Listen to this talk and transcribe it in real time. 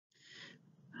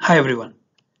Hi everyone.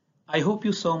 I hope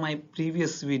you saw my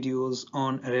previous videos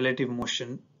on relative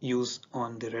motion use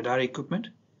on the radar equipment.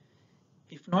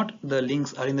 If not, the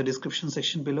links are in the description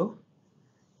section below.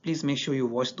 Please make sure you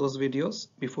watch those videos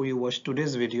before you watch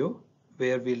today's video,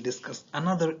 where we'll discuss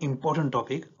another important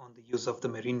topic on the use of the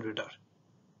marine radar.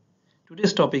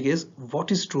 Today's topic is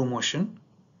what is true motion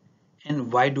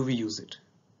and why do we use it?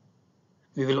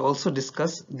 We will also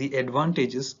discuss the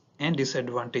advantages and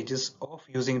disadvantages of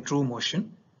using true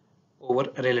motion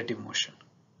over relative motion.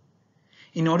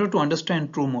 In order to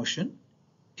understand true motion,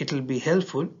 it will be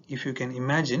helpful if you can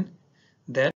imagine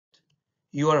that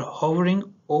you are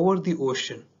hovering over the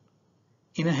ocean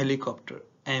in a helicopter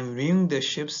and viewing the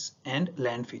ships and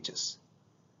land features.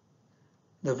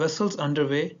 The vessels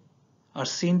underway are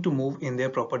seen to move in their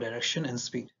proper direction and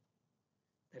speed.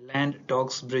 The land,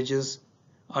 docks, bridges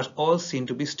are all seen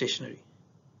to be stationary.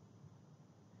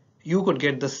 You could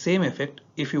get the same effect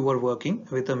if you were working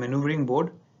with a maneuvering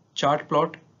board, chart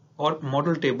plot, or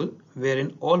model table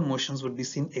wherein all motions would be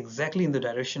seen exactly in the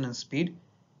direction and speed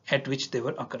at which they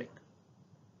were occurring.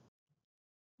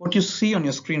 What you see on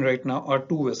your screen right now are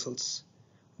two vessels,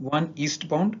 one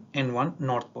eastbound and one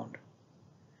northbound.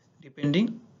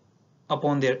 Depending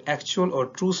upon their actual or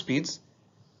true speeds,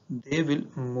 they will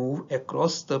move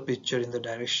across the picture in the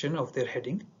direction of their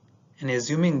heading, and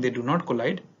assuming they do not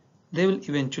collide, they will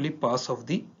eventually pass off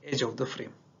the edge of the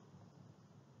frame.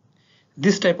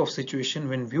 This type of situation,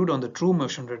 when viewed on the true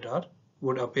motion radar,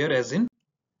 would appear as in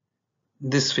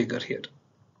this figure here.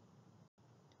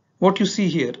 What you see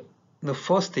here, the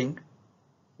first thing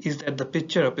is that the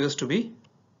picture appears to be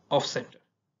off center.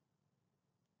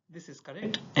 This is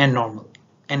correct and normal,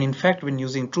 and in fact when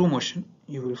using true motion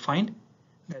you will find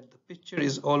that the picture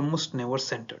is almost never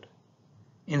centered.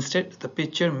 Instead, the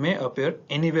picture may appear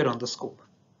anywhere on the scope.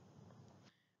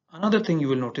 Another thing you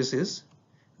will notice is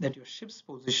that your ship's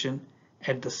position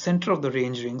at the center of the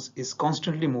range rings is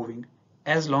constantly moving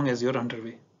as long as you're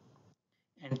underway,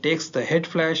 and takes the head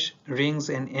flash, rings,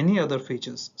 and any other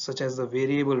features such as the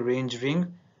variable range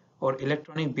ring or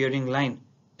electronic bearing line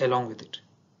along with it.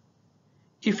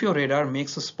 If your radar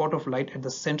makes a spot of light at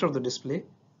the center of the display,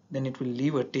 then it will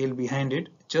leave a tail behind it,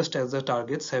 just as the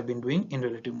targets have been doing in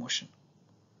relative motion.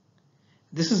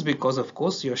 This is because, of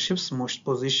course, your ship's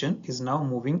position is now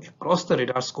moving across the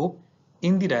radar scope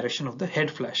in the direction of the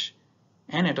head flash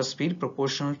and at a speed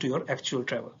proportional to your actual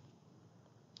travel.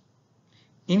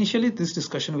 Initially, this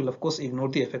discussion will of course ignore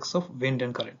the effects of wind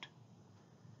and current.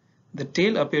 The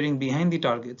tail appearing behind the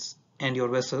targets and your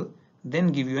vessel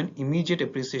then give you an immediate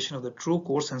appreciation of the true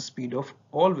course and speed of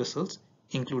all vessels,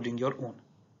 including your own.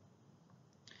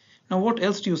 Now, what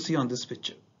else do you see on this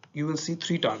picture? You will see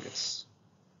three targets.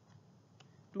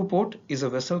 To port is a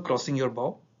vessel crossing your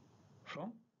bow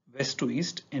from west to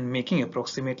east and making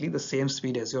approximately the same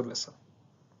speed as your vessel.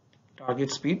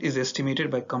 Target speed is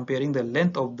estimated by comparing the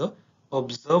length of the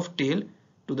observed tail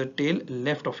to the tail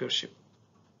left of your ship.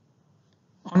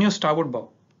 On your starboard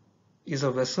bow is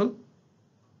a vessel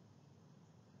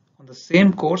on the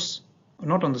same course,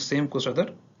 not on the same course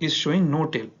rather, is showing no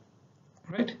tail,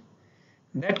 right?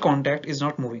 That contact is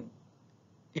not moving.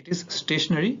 It is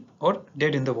stationary or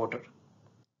dead in the water.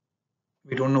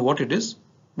 We don't know what it is,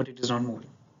 but it is not moving.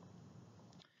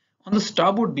 On the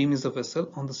starboard beam is a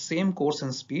vessel on the same course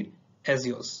and speed as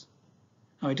yours.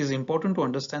 Now it is important to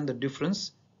understand the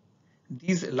difference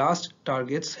these last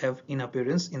targets have in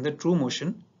appearance in the true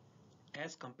motion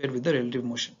as compared with the relative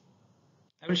motion.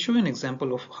 I will show you an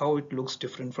example of how it looks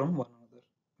different from one another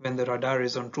when the radar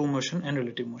is on true motion and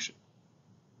relative motion.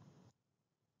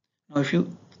 Now if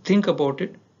you think about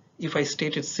it, if I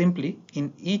state it simply,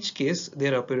 in each case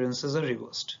their appearances are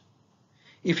reversed.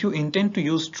 If you intend to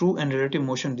use true and relative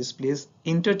motion displays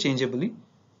interchangeably,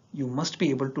 you must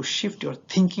be able to shift your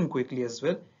thinking quickly as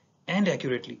well and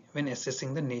accurately when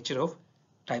assessing the nature of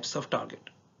types of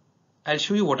target. I'll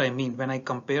show you what I mean when I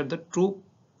compare the true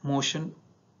motion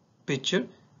picture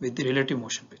with the relative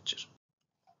motion picture.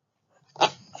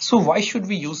 So why should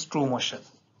we use true motion?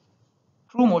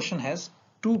 True motion has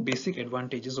two basic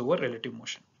advantages over relative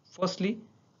motion. Firstly,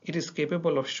 it is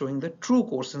capable of showing the true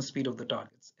course and speed of the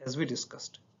targets, as we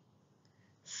discussed.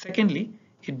 Secondly,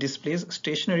 it displays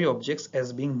stationary objects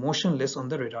as being motionless on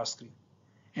the radar screen,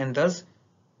 and thus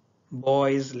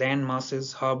buoys, land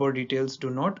masses, harbor details do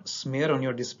not smear on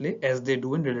your display as they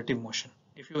do in relative motion,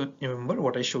 if you remember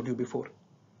what I showed you before.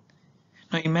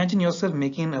 Now imagine yourself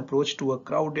making an approach to a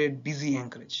crowded, busy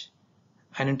anchorage.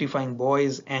 Identifying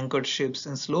buoys, anchored ships,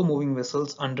 and slow-moving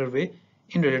vessels underway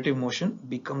in relative motion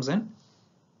becomes an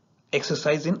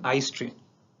exercise in eye strain,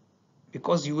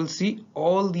 because you will see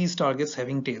all these targets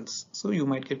having tails, so you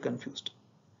might get confused.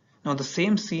 Now the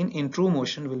same scene in true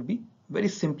motion will be very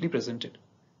simply presented.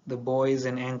 The buoys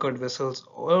and anchored vessels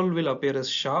all will appear as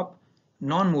sharp,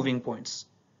 non-moving points,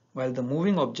 while the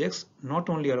moving objects not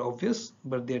only are obvious,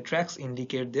 but their tracks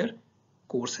indicate their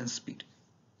course and speed.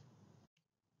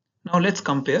 Now let's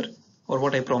compare, or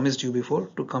what I promised you before,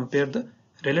 to compare the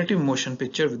relative motion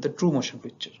picture with the true motion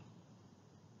picture.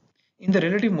 In the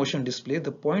relative motion display,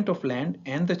 the point of land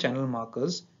and the channel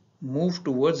markers move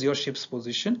towards your ship's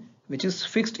position, which is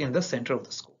fixed in the center of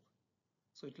the scope.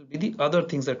 So it will be the other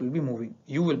things that will be moving.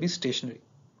 You will be stationary.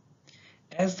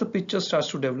 As the picture starts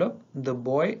to develop, the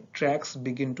buoy tracks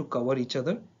begin to cover each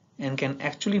other and can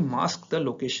actually mask the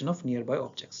location of nearby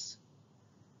objects.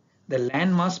 The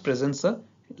landmass presents a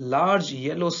large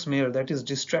yellow smear that is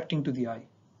distracting to the eye,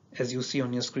 as you see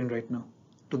on your screen right now,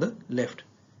 to the left.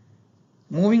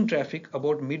 Moving traffic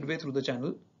about midway through the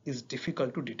channel is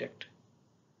difficult to detect.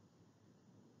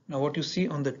 Now what you see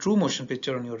on the true motion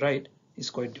picture on your right is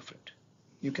quite different.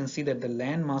 You can see that the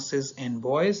land masses and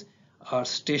buoys are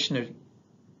stationary,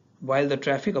 while the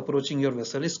traffic approaching your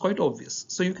vessel is quite obvious.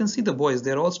 So you can see the buoys,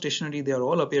 they are all stationary, they are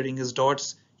all appearing as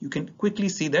dots. You can quickly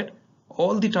see that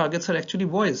all the targets are actually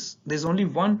buoys. There's only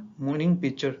one moving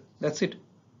picture, that's it.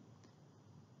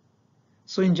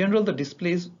 So in general, the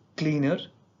display is cleaner,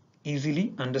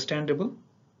 easily understandable,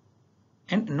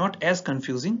 and not as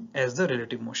confusing as the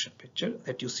relative motion picture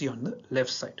that you see on the left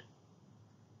side.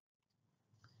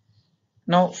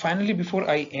 Now finally, before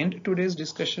I end today's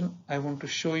discussion, I want to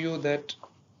show you that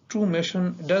true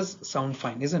motion does sound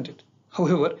fine, isn't it?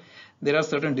 However, there are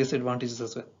certain disadvantages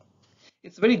as well.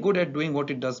 It's very good at doing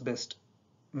what it does best,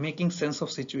 making sense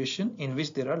of situation in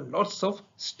which there are lots of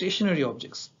stationary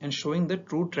objects and showing the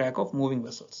true track of moving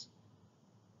vessels.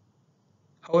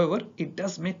 However, it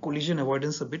does make collision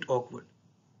avoidance a bit awkward.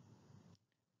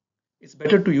 It's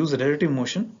better to use relative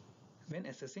motion when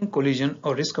assessing collision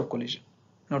or risk of collision.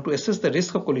 Now to assess the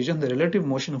risk of collision, the relative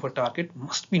motion of a target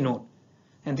must be known.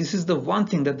 And this is the one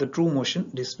thing that the true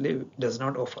motion display does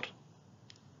not offer.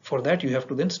 For that, you have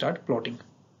to then start plotting.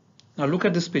 Now look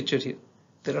at this picture here.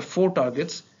 There are 4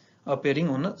 targets appearing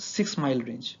on a 6-mile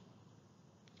range.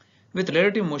 With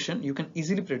relative motion, you can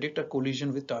easily predict a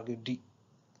collision with target D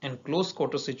and close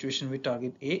quarter situation with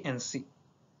target A and C.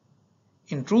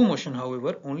 In true motion,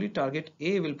 however, only target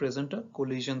A will present a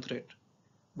collision threat,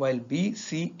 while B,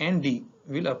 C and D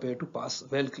will appear to pass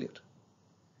well clear.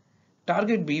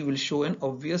 Target B will show an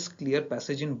obvious clear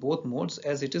passage in both modes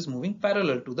as it is moving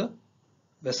parallel to the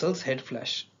vessel's head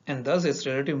flash, and thus its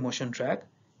relative motion track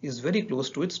is very close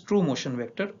to its true motion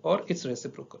vector or its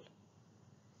reciprocal.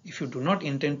 If you do not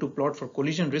intend to plot for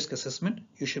collision risk assessment,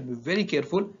 you should be very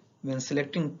careful when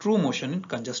selecting true motion in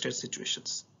congested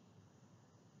situations.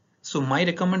 So my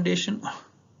recommendation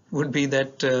would be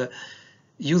that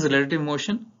use relative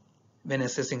motion when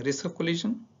assessing risk of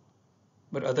collision,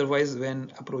 but otherwise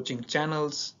when approaching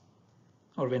channels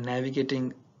or when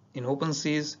navigating in open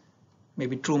seas,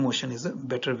 maybe true motion is a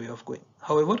better way of going.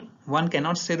 However, one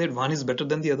cannot say that one is better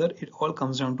than the other. It all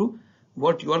comes down to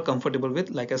what you are comfortable with.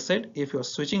 Like I said, if you are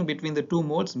switching between the 2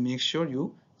 modes, make sure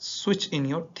you switch in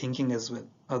your thinking as well.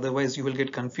 Otherwise you will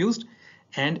get confused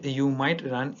and you might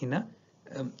run in a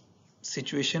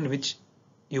situation which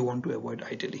you want to avoid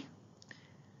ideally.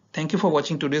 Thank you for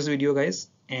watching today's video, guys,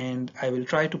 and I will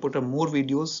try to put up more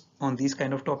videos on these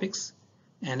kind of topics,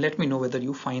 and let me know whether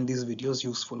you find these videos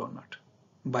useful or not.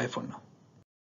 Bye for now.